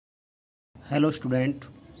Hello student,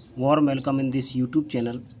 warm welcome in this YouTube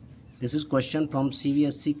channel. This is question from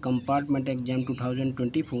cbse compartment exam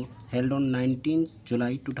 2024 held on 19th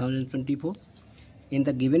July 2024. In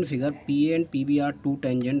the given figure, PA and PB are two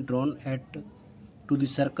tangents drawn to the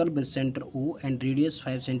circle with center O and radius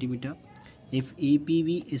 5 cm. If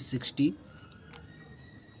APB is 60,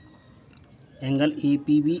 angle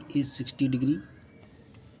APB is 60 degree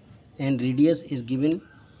and radius is given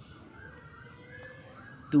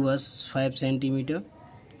to us 5 cm.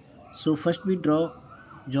 So first we draw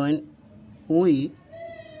join OA,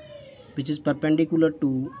 which is perpendicular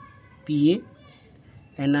to PA,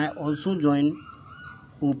 and I also join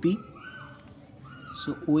OP.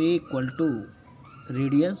 So OA equal to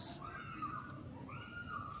radius,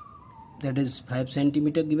 that is 5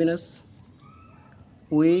 cm given us.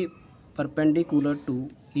 OA perpendicular to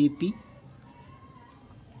AP.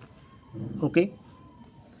 Okay,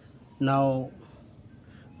 now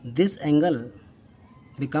this angle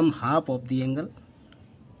become half of the angle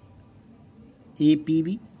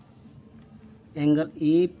APB. Angle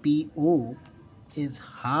APO is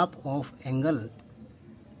half of angle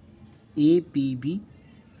APB.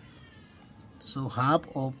 So half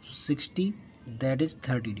of 60, that is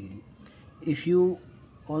 30 degree. If you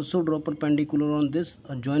also draw perpendicular on this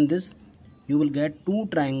or join this, you will get two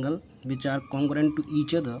triangles which are congruent to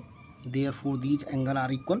each other. Therefore these angles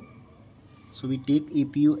are equal. So we take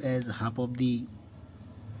APO as half of the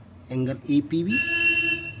angle APB.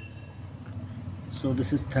 So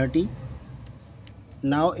this is 30.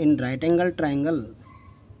 Now in right angle triangle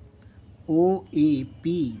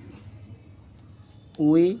OAP,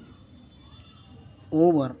 OA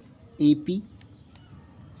over AP,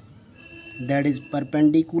 that is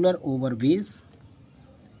perpendicular over base,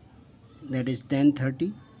 that is tan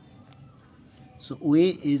 30. So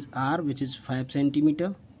OA is R, which is 5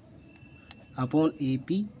 cm upon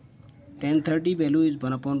AP. Tan 30 value is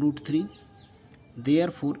 1 upon root 3.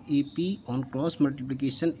 Therefore AP on cross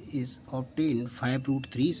multiplication is obtained 5 root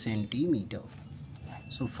 3 cm.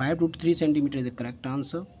 So 5 root 3 cm is the correct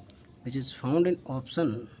answer, which is found in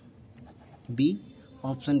option B.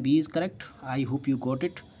 Option B is correct. I hope you got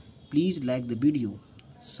it. Please like the video,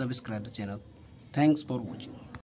 subscribe the channel. Thanks for watching.